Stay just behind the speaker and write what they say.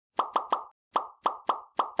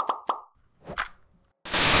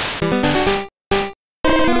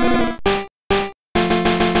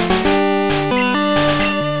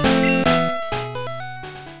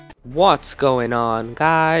What's going on,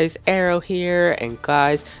 guys? Aero here, and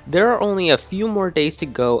guys, there are only a few more days to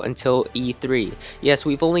go until E3. Yes,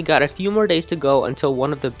 we've only got a few more days to go until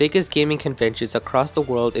one of the biggest gaming conventions across the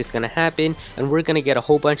world is going to happen, and we're going to get a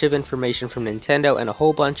whole bunch of information from Nintendo and a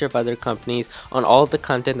whole bunch of other companies on all of the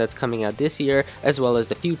content that's coming out this year as well as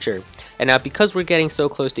the future. And now, because we're getting so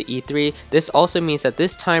close to E3, this also means that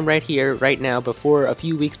this time right here, right now, before a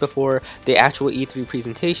few weeks before the actual E3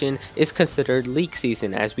 presentation, is considered leak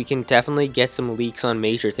season, as we can definitely get some leaks on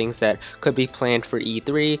major things that could be planned for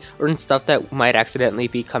E3 or in stuff that might accidentally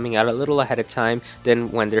be coming out a little ahead of time than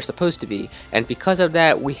when they're supposed to be. And because of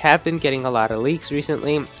that, we have been getting a lot of leaks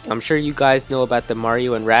recently. I'm sure you guys know about the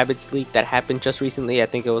Mario and Rabbids leak that happened just recently. I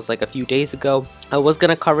think it was like a few days ago. I was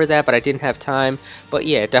gonna cover that, but I didn't have time. But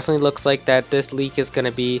yeah, it definitely looks like that this leak is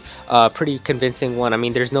gonna be a pretty convincing one. I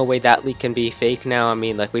mean, there's no way that leak can be fake now. I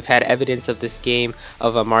mean, like, we've had evidence of this game,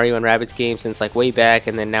 of a Mario and Rabbids game, since like way back,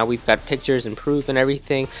 and then now we've got pictures and proof and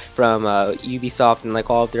everything from Ubisoft and like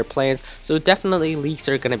all of their plans. So definitely leaks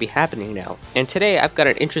are gonna be happening now. And today I've got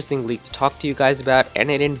an interesting leak to talk to you guys about,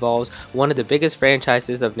 and it involves one of the biggest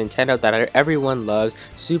franchises of Nintendo that everyone loves,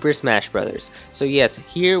 Super Smash Bros. So yes,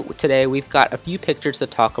 here today we've got a few pictures to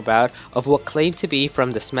talk about of what claimed to be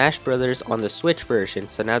from the Smash Bros. On the Switch version.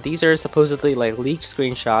 So now these are supposedly like leaked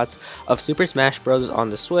screenshots of Super Smash Bros. On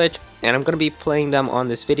the Switch, and I'm going to be playing them on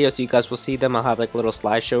this video so you guys will see them. I'll have like a little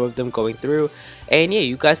slideshow of them going through, and yeah,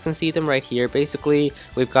 you guys can see them right here. Basically,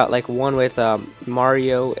 we've got like one with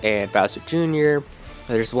Mario and Bowser Jr.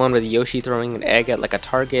 There's one with Yoshi throwing an egg at like a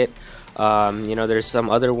target. You know, there's some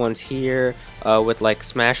other ones here with like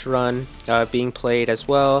Smash Run being played as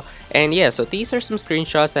well. And yeah, so these are some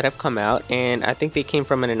screenshots that have come out, and I think they came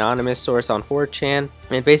from an anonymous source on 4chan.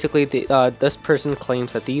 And basically, this person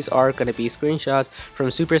claims that these are going to be screenshots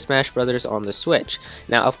from Super Smash Bros. On the Switch.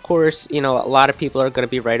 Now, of course, you know, a lot of people are going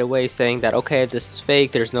to be right away saying that, okay, this is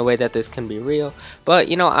fake, there's no way that this can be real. But,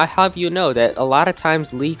 you know, I have you know that a lot of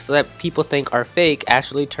times leaks that people think are fake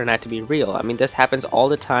actually turn out to be real. I mean, this happens all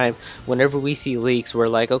the time. Whenever we see leaks, we're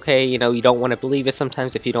like, okay, you know, you don't want to believe it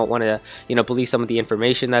sometimes if you don't want to, you know, believe some of the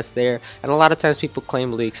information that's there. And a lot of times people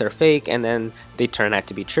claim leaks are fake, and then they turn out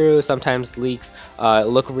to be true. Sometimes leaks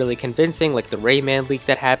look really convincing, like the Rayman leak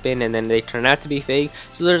that happened, and then they turn out to be fake.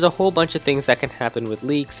 So there's a whole bunch of things that can happen with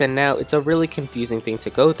leaks, and now it's a really confusing thing to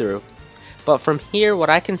go through. But from here, what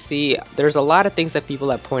I can see, there's a lot of things that people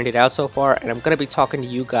have pointed out so far, and I'm going to be talking to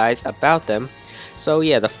you guys about them. So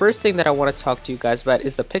yeah, the first thing that I want to talk to you guys about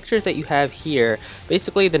is the pictures that you have here.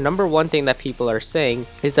 Basically, the number one thing that people are saying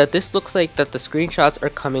is that this looks like that the screenshots are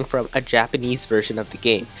coming from a Japanese version of the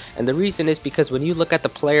game. And the reason is because when you look at the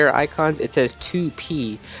player icons, it says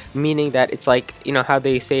 2P, meaning that it's like, you know how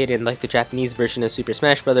they say it in like the Japanese version of Super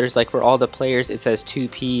Smash Bros. Like for all the players, it says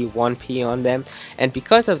 2P, 1P on them. And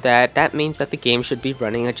because of that, that means that the game should be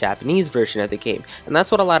running a Japanese version of the game. And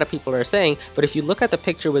that's what a lot of people are saying. But if you look at the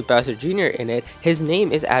picture with Bowser Jr. in it, his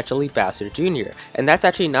name is actually Bowser Jr. And that's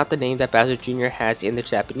actually not the name that Bowser Jr. has in the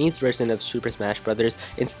Japanese version of Super Smash Bros.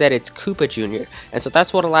 Instead, it's Koopa Jr. And so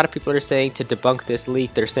that's what a lot of people are saying to debunk this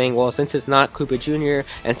leak. They're saying, well, since it's not Koopa Jr.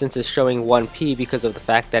 and since it's showing 1P because of the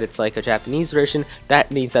fact that it's like a Japanese version,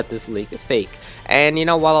 that means that this leak is fake. And you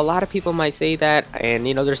know, while a lot of people might say that, and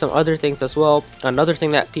you know, there's some other things as well. Another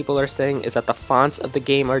thing that people are saying is that the fonts of the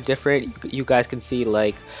game are different. You guys can see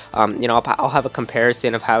like, you know, I'll have a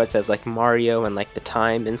comparison of how it says like Mario and like the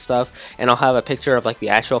time and stuff, and I'll have a picture of like the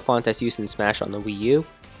actual font that's used in Smash on the Wii U.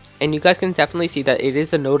 And you guys can definitely see that it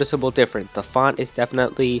is a noticeable difference. The font is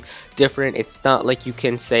definitely different. It's not like you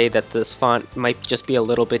can say that this font might just be a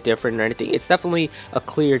little bit different or anything. It's definitely a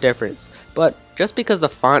clear difference. But just because the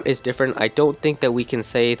font is different, I don't think that we can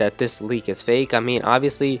say that this leak is fake. I mean,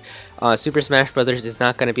 obviously, Super Smash Bros. Is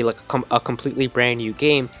not going to be like a completely brand new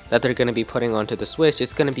game that they're going to be putting onto the Switch.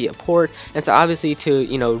 It's going to be a port, and so obviously to,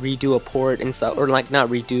 you know, redo a port and stuff, or like not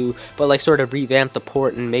redo, but like sort of revamp the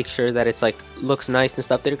port and make sure that it's like looks nice and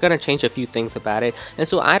stuff, they're going to change a few things about it. And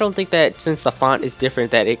so I don't think that since the font is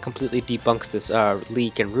different that it completely debunks this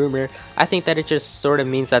leak and rumor. I think that it just sort of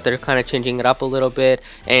means that they're kind of changing it up a little bit,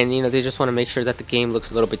 and you know, they just want to make sure that the game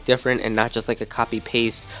looks a little bit different and not just like a copy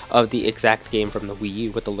paste of the exact game from the Wii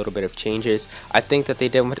U with a little bit of changes. I think that they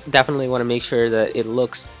definitely want to make sure that it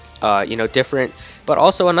looks you know, different, But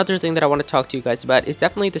also another thing that I want to talk to you guys about is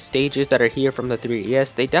definitely the stages that are here from the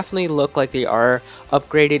 3DS. They definitely look like they are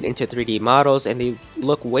upgraded into 3D models, and they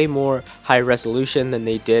look way more high resolution than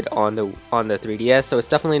they did on the 3DS. So it's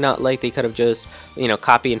definitely not like they could have just, you know,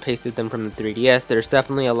 copy and pasted them from the 3DS. There's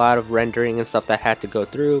definitely a lot of rendering and stuff that had to go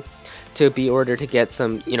through to be ordered to get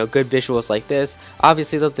some, you know, good visuals like this.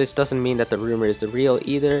 Obviously though, this doesn't mean that the rumor is the real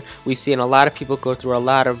either. We've seen a lot of people go through a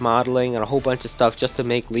lot of modeling and a whole bunch of stuff just to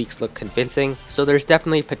make leaks look convincing, so there's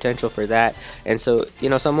definitely potential for that. And so, you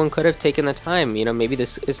know, someone could have taken the time, you know, maybe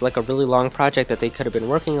this is like a really long project that they could have been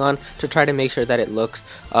working on to try to make sure that it looks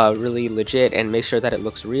really legit and make sure that it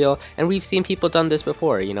looks real. And we've seen people done this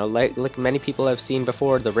before, you know, like many people have seen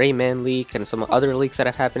before, the Rayman leak and some other leaks that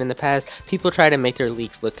have happened in the past. People try to make their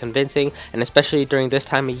leaks look convincing. And especially during this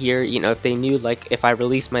time of year, you know, if they knew, like, if I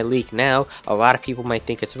release my leak now, a lot of people might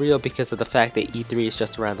think it's real because of the fact that E3 is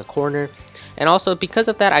just around the corner. And also because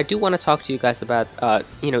of that, I do want to talk to you guys about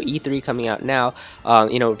you know, E3 coming out now,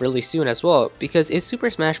 you know, really soon as well, because if Super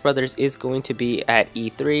Smash Brothers is going to be at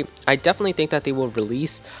E3, I definitely think that they will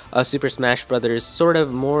release Super Smash Brothers sort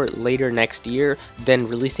of more later next year than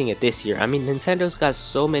releasing it this year. I mean, Nintendo's got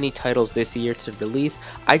so many titles this year to release.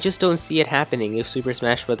 I just don't see it happening if Super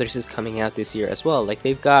Smash Brothers is coming out this year as well. Like,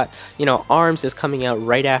 they've got, you know, ARMS is coming out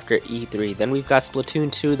right after E3, then we've got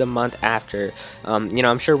Splatoon 2 the month after. You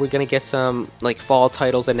know, I'm sure we're gonna get some like fall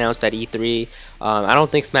titles announced at E3. I don't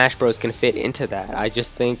think Smash Bros can fit into that. I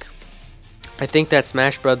think that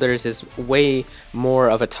Smash Brothers is way more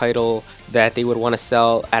of a title that they would want to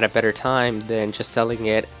sell at a better time than just selling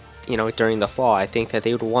it, you know, during the fall. I think that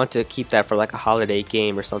they would want to keep that for like a holiday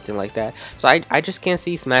game or something like that. So I just can't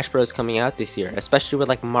see Smash Bros coming out this year, especially with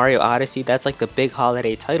like Mario Odyssey. That's like the big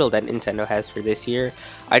holiday title that Nintendo has for this year.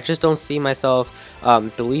 I just don't see myself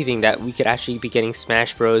believing that we could actually be getting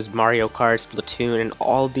Smash Bros, Mario Kart, Splatoon, and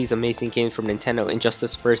all of these amazing games from Nintendo in just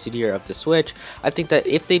this first year of the Switch. I think that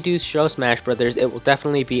if they do show Smash Brothers, it will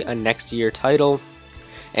definitely be a next year title.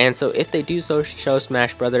 And so if they do so show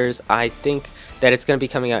Smash Brothers, I think that it's going to be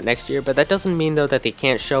coming out next year. But that doesn't mean though that they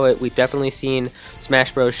can't show it. We've definitely seen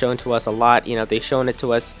Smash Bros shown to us a lot. You know, they've shown it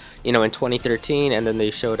to us, you know, in 2013, and then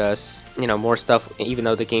they showed us, you know, more stuff even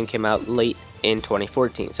though the game came out late in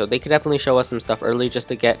 2014. So they could definitely show us some stuff early just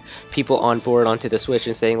to get people on board onto the Switch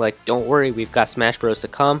and saying like, don't worry, we've got Smash Bros to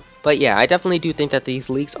come. But yeah, I definitely do think that these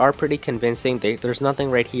leaks are pretty convincing. There's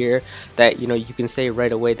nothing right here that, you know, you can say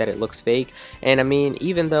right away that it looks fake. And I mean,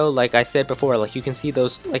 even though, like I said before, like you can see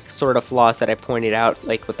those like sort of flaws that I pointed out,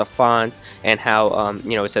 like with the font and how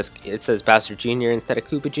you know, it says Bowser Jr. instead of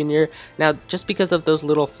Koopa Jr. Now, just because of those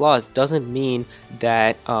little flaws doesn't mean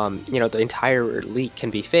that you know, the entire leak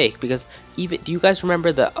can be fake. Because even, do you guys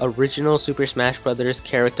remember the original Super Smash Brothers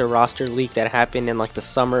character roster leak that happened in like the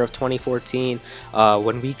summer of 2014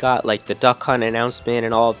 when we got like the Duck Hunt announcement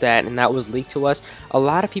and all of that, and that was leaked to us? A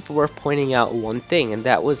lot of people were pointing out one thing, and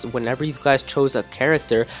that was whenever you guys chose a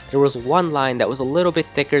character, there was one line that was a little bit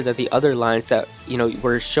thicker than the other lines that, you know,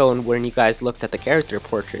 were shown when you guys looked at the character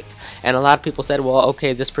portraits. And a lot of people said, well,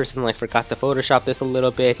 okay, this person like forgot to Photoshop this a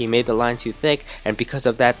little bit, he made the line too thick, and because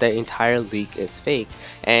of that, the entire leak is fake.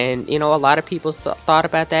 And you know, a lot of people thought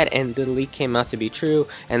about that, and the leak came out to be true,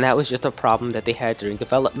 and that was just a problem that they had during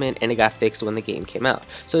development, and it got fixed when the game came out.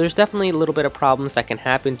 So there's definitely a little bit of problems that can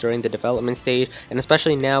happen during the development stage, and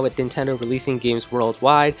especially now with Nintendo releasing games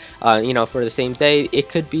worldwide, you know, for the same day, it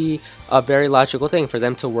could be a very logical thing for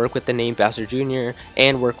them to work with the name Bowser Jr.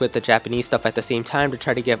 and work with the Japanese stuff at the same time to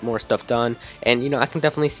try to get more stuff done. And you know, I can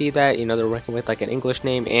definitely see that, you know, they're working with like an English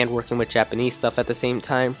name and working with Japanese stuff at the same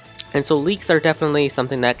time. And so leaks are definitely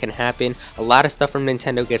something that can happen. A lot of stuff from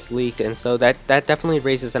Nintendo gets leaked, and so that definitely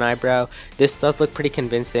raises an eyebrow. This does look pretty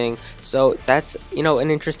convincing, so that's, you know, an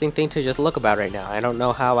interesting thing to just look about right now. I don't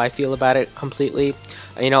know how I feel about it completely.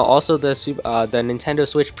 You know, also the Nintendo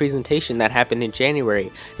Switch presentation that happened in January.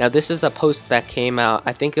 Now this is a post that came out,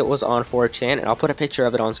 I think it was on 4chan, and I'll put a picture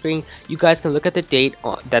of it on screen. You guys can look at the date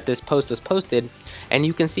that this post was posted, and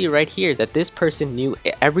you can see right here that this person knew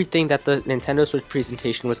everything that the Nintendo Switch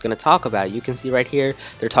presentation was going to talk about. You can see right here,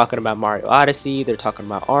 they're talking about Mario Odyssey, they're talking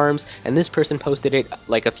about ARMS, and this person posted it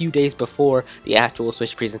like a few days before the actual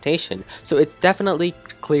Switch presentation. So it's definitely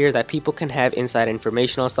clear that people can have inside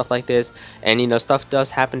information on stuff like this, and you know, stuff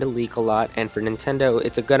does happen to leak a lot, and for Nintendo,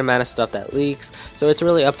 it's a good amount of stuff that leaks. So it's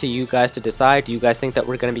really up to you guys to decide. Do you guys think that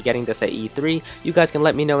we're going to be getting this at E3? You guys can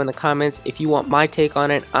let me know in the comments. If you want my take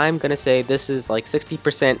on it, I'm going to say this is like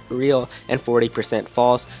 60% real and 40% false.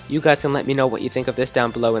 false. You guys can let me know what you think of this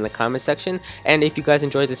down below in the comment section. And if you guys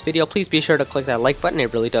enjoyed this video, please be sure to click that like button.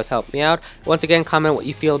 It really does help me out. Once again, comment what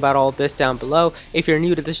you feel about all of this down below. If you're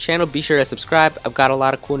new to this channel, be sure to subscribe. I've got a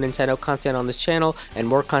lot of cool Nintendo content on this channel and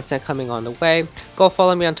more content coming on the way. Go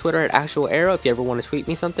follow me on Twitter at @ActualAero if you ever want to tweet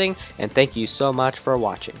me something. And thank you so much for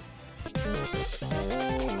watching.